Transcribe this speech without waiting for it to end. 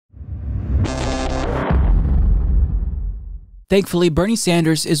Thankfully, Bernie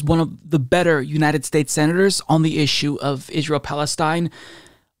Sanders is one of the better United States senators on the issue of Israel-Palestine.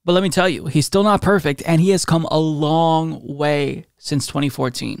 But let me tell you, he's still not perfect, and he has come a long way since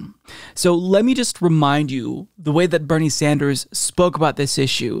 2014. So let me just remind you the way that Bernie Sanders spoke about this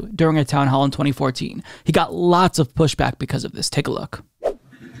issue during a town hall in 2014. He got lots of pushback because of this. Take a look.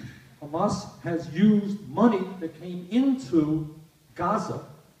 Hamas has used money that came into Gaza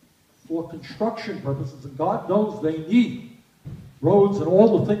for construction purposes, and God knows they need roads and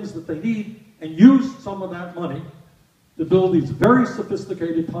all the things that they need, and used some of that money to build these very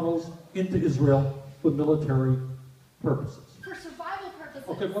sophisticated tunnels into Israel for military purposes. For survival purposes.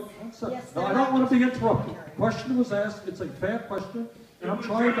 Okay, one second. Yes, no, I don't want to be interrupted. The question was asked. It's a fair question, and I'm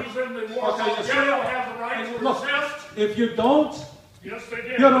trying to... Okay, you still have the right to resist. If you don't... Yes, they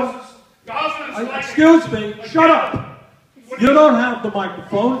did. You know, Gaza is like excuse me, shut up. You don't have the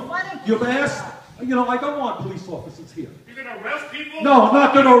microphone. You've asked... You know, I don't want police officers here. You're going to arrest people? No, I'm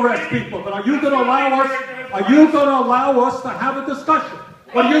not going to arrest people, but are you going to allow us? Are you going to allow us to have a discussion?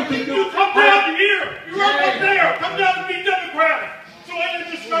 What do you think? You come down here. You're up there. Come down and be democratic. So any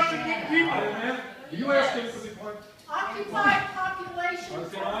discussion with people. Are you asking for the point? Occupied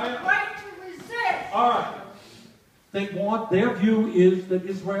populations have the right to resist. All right. They want, their view is that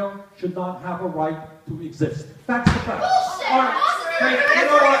Israel should not have a right to exist. That's the fact. Bullshit! All right. You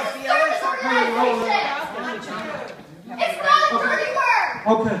know what? It's not a dirty word!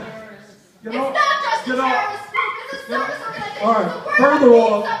 Okay. You know, it's not just you a know, terrorist group, it's a service organization. all right. The word Further means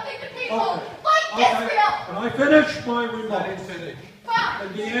on. something to people, Okay. like Israel. Can I finish my remarks? Fine.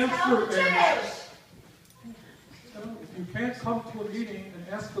 And the answer is, if you can't come to a meeting and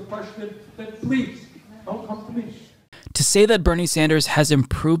ask the question, then please, don't come to me. To say that Bernie Sanders has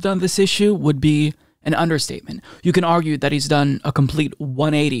improved on this issue would be an understatement. You can argue that he's done a complete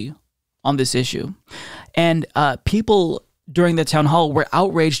 180 on this issue. And people during the town hall were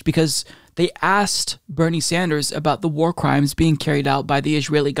outraged because they asked Bernie Sanders about the war crimes being carried out by the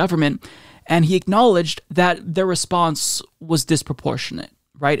Israeli government, and he acknowledged that their response was disproportionate,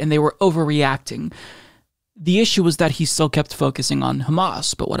 right? And they were overreacting. The issue was that he still kept focusing on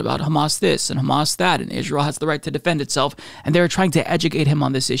Hamas, but what about Hamas this and Hamas that, and Israel has the right to defend itself, and they were trying to educate him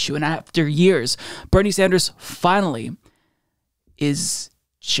on this issue. And after years, Bernie Sanders finally is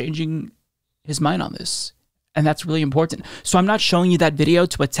changing his mind on this. And that's really important. So I'm not showing you that video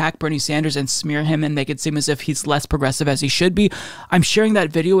to attack Bernie Sanders and smear him and make it seem as if he's less progressive as he should be. I'm sharing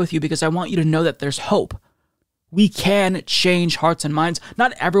that video with you because I want you to know that there's hope. We can change hearts and minds.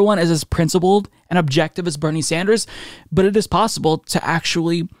 Not everyone is as principled and objective as Bernie Sanders, but it is possible to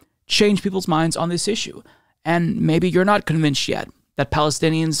actually change people's minds on this issue. And maybe you're not convinced yet that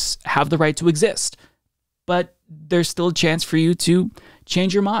Palestinians have the right to exist, but there's still a chance for you to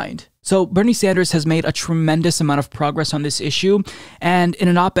change your mind. So Bernie Sanders has made a tremendous amount of progress on this issue, and in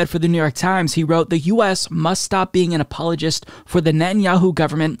an op-ed for the New York Times, he wrote, "The U.S. must stop being an apologist for the Netanyahu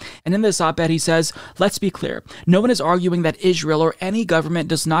government," and in this op-ed he says, "Let's be clear, no one is arguing that Israel or any government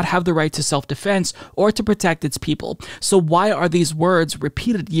does not have the right to self-defense or to protect its people. So why are these words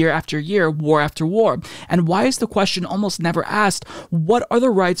repeated year after year, war after war? And why is the question almost never asked, what are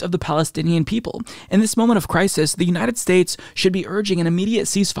the rights of the Palestinian people? In this moment of crisis, the United States should be urging an immediate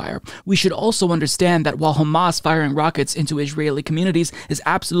ceasefire. We should also understand that while Hamas firing rockets into Israeli communities is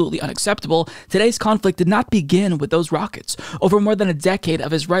absolutely unacceptable, today's conflict did not begin with those rockets. Over more than a decade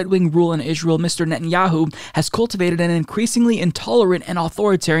of his right-wing rule in Israel, Mr. Netanyahu has cultivated an increasingly intolerant and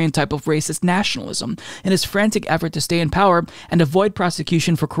authoritarian type of racist nationalism. In his frantic effort to stay in power and avoid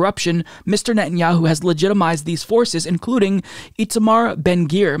prosecution for corruption, Mr. Netanyahu has legitimized these forces, including Itamar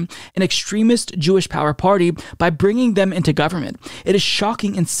Ben-Gvir, an extremist Jewish power party, by bringing them into government. It is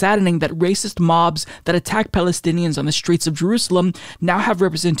shocking and saddening that racist mobs that attack Palestinians on the streets of Jerusalem now have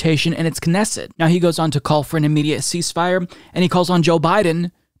representation in its Knesset. Now he goes on to call for an immediate ceasefire, and he calls on Joe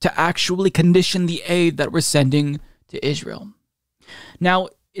Biden to actually condition the aid that we're sending to Israel. Now,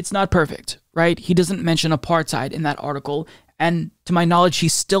 it's not perfect, right? He doesn't mention apartheid in that article, and to my knowledge, he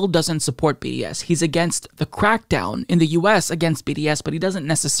still doesn't support BDS. He's against the crackdown in the US against BDS, but he doesn't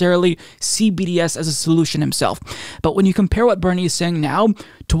necessarily see BDS as a solution himself. But when you compare what Bernie is saying now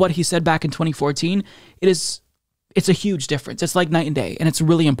to what he said back in 2014, it's a huge difference. It's like night and day, and it's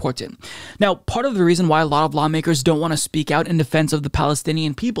really important. Now, part of the reason why a lot of lawmakers don't want to speak out in defense of the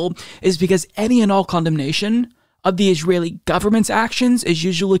Palestinian people is because any and all condemnation of the Israeli government's actions is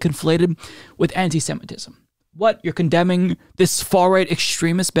usually conflated with anti-Semitism. What? You're condemning this far-right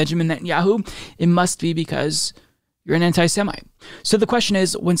extremist Benjamin Netanyahu? It must be because you're an anti-Semite. So the question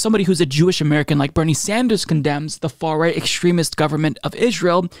is, when somebody who's a Jewish American like Bernie Sanders condemns the far-right extremist government of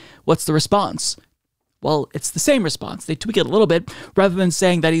Israel, what's the response? Well, it's the same response. They tweak it a little bit. Rather than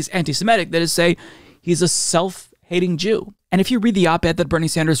saying that he's anti-Semitic, they just say he's a self-hating Jew. And if you read the op-ed that Bernie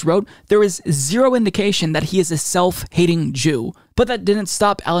Sanders wrote, there is zero indication that he is a self-hating Jew. But that didn't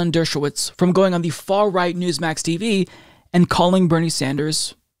stop Alan Dershowitz from going on the far-right Newsmax TV and calling Bernie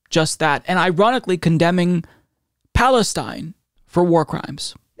Sanders just that, and ironically condemning Palestine for war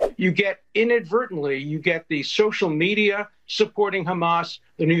crimes. You get the social media supporting Hamas,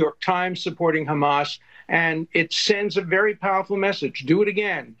 the New York Times supporting Hamas, and it sends a very powerful message. Do it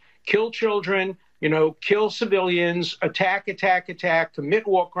again. Kill children, kill civilians, attack, commit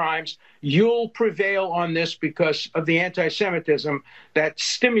war crimes. You'll prevail on this because of the anti-Semitism that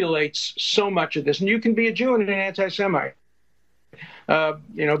stimulates so much of this. And you can be a Jew and an anti-Semite.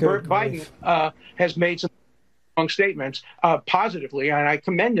 Biden has made some strong statements positively, and I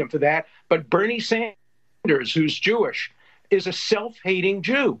commend him for that. But Bernie Sanders, who's Jewish, is a self-hating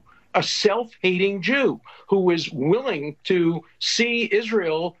Jew. Who is willing to see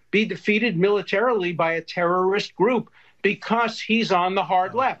Israel be defeated militarily by a terrorist group because he's on the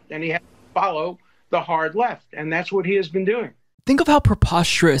hard left and he has to follow the hard left. And that's what he has been doing. Think of how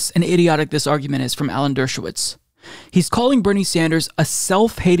preposterous and idiotic this argument is from Alan Dershowitz. He's calling Bernie Sanders a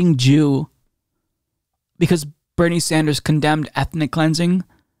self-hating Jew because Bernie Sanders condemned ethnic cleansing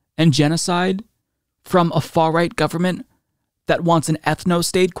and genocide from a far-right government that wants an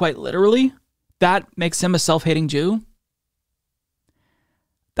ethno-state, quite literally. That makes him a self-hating Jew?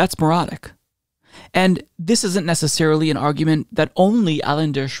 That's moronic. And this isn't necessarily an argument that only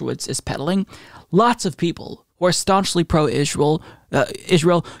Alan Dershowitz is peddling. Lots of people who are staunchly pro-Israel,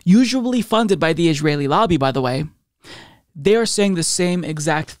 Israel, usually funded by the Israeli lobby, by the way, they are saying the same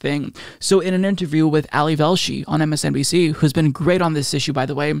exact thing. So in an interview with Ali Velshi on MSNBC, who's been great on this issue, by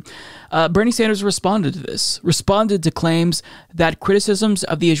the way, Bernie Sanders responded to claims that criticisms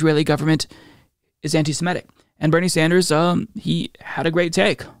of the Israeli government is anti-Semitic. And Bernie Sanders, he had a great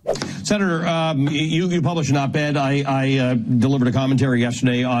take. Senator, you published an op-ed. I delivered a commentary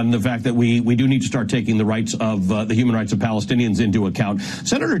yesterday on the fact that we do need to start taking the rights of the human rights of Palestinians into account.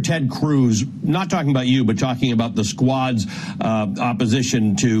 Senator Ted Cruz, not talking about you, but talking about the squad's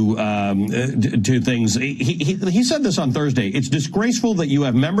opposition to things. He said this on Thursday. It's disgraceful that you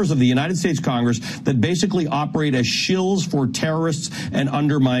have members of the United States Congress that basically operate as shills for terrorists and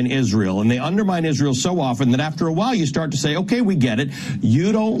undermine Israel. And they undermine Israel so often that after a while you start to say, okay, we get it.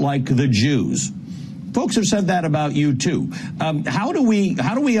 You don't like the Jews. Folks have said that about you too. How do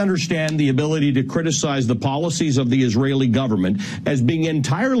we understand the ability to criticize the policies of the Israeli government as being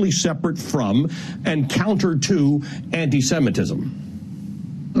entirely separate from and counter to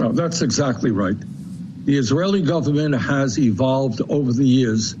anti-Semitism? No, that's exactly right. The Israeli government has evolved over the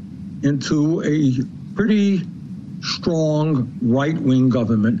years into a pretty strong right-wing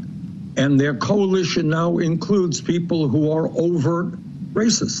government, and their coalition now includes people who are overt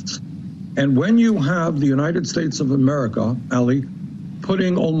racists. And when you have the United States of America, Ali,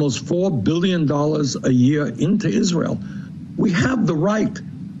 putting almost $4 billion a year into Israel, we have the right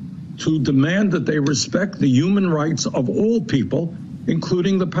to demand that they respect the human rights of all people,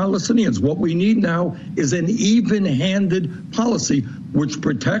 including the Palestinians. What we need now is an even-handed policy which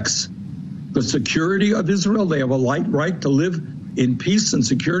protects the security of Israel. They have a right to live in peace and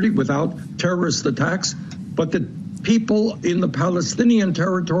security without terrorist attacks, but the people in the Palestinian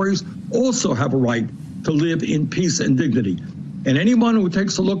territories also have a right to live in peace and dignity. And anyone who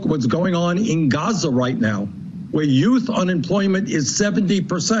takes a look at what's going on in Gaza right now, where youth unemployment is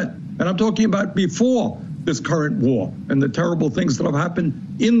 70%, and I'm talking about before this current war and the terrible things that have happened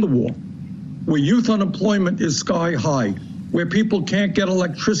in the war, where youth unemployment is sky high, where people can't get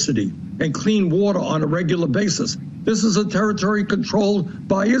electricity and clean water on a regular basis. This is a territory controlled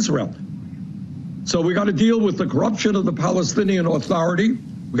by Israel. So we got to deal with the corruption of the Palestinian Authority.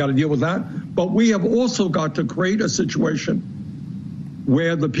 We got to deal with that. But we have also got to create a situation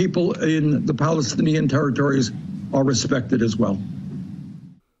where the people in the Palestinian territories are respected as well.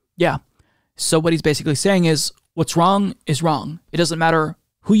 Yeah. So what he's basically saying is what's wrong is wrong. It doesn't matter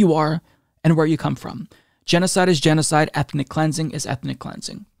who you are and where you come from. Genocide is genocide. Ethnic cleansing is ethnic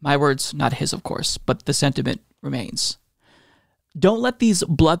cleansing. My words, not his, of course, but the sentiment remains. Don't let these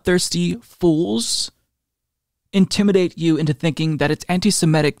bloodthirsty fools intimidate you into thinking that it's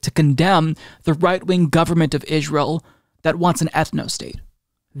anti-Semitic to condemn the right-wing government of Israel that wants an ethno-state.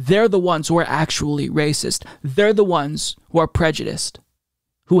 They're the ones who are actually racist. They're the ones who are prejudiced,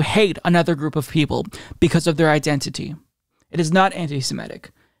 who hate another group of people because of their identity. It is not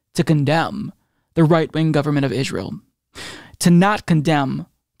anti-Semitic to condemn the right-wing government of Israel. To not condemn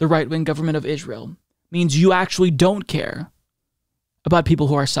the right-wing government of Israel means you actually don't care about people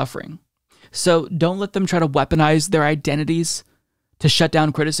who are suffering. So don't let them try to weaponize their identities to shut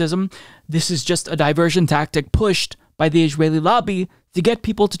down criticism. This is just a diversion tactic pushed by the Israeli lobby to get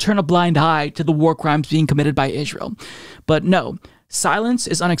people to turn a blind eye to the war crimes being committed by Israel. But no, silence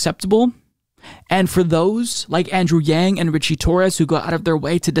is unacceptable. And for those like Andrew Yang and Richie Torres who go out of their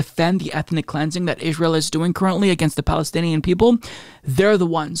way to defend the ethnic cleansing that Israel is doing currently against the Palestinian people, they're the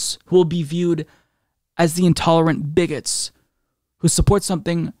ones who will be viewed as the intolerant bigots who support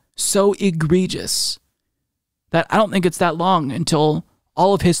something so egregious that I don't think it's that long until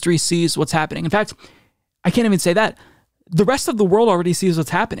all of history sees what's happening. In fact, I can't even say that. The rest of the world already sees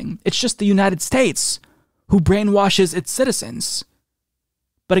what's happening. It's just the United States who brainwashes its citizens.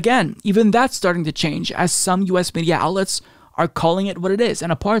 But again, even that's starting to change as some US media outlets are calling it what it is, an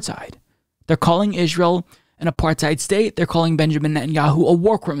apartheid. They're calling Israel an apartheid state. They're calling Benjamin Netanyahu a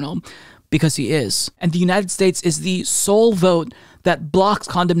war criminal because he is. And the United States is the sole vote that blocks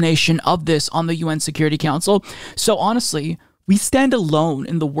condemnation of this on the UN Security Council. So honestly, we stand alone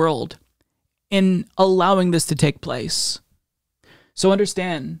in the world in allowing this to take place. So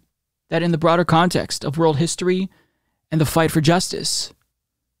understand that in the broader context of world history and the fight for justice,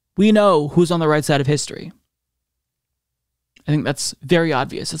 we know who's on the right side of history. I think that's very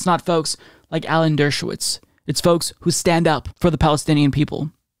obvious. It's not folks like Alan Dershowitz. It's folks who stand up for the Palestinian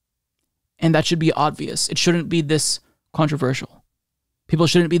people. And that should be obvious. It shouldn't be this controversial. People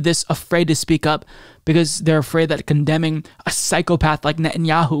shouldn't be this afraid to speak up because they're afraid that condemning a psychopath like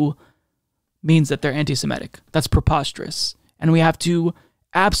Netanyahu means that they're anti-Semitic. That's preposterous. And we have to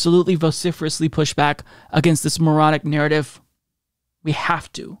absolutely vociferously push back against this moronic narrative. We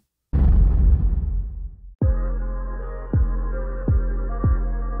have to.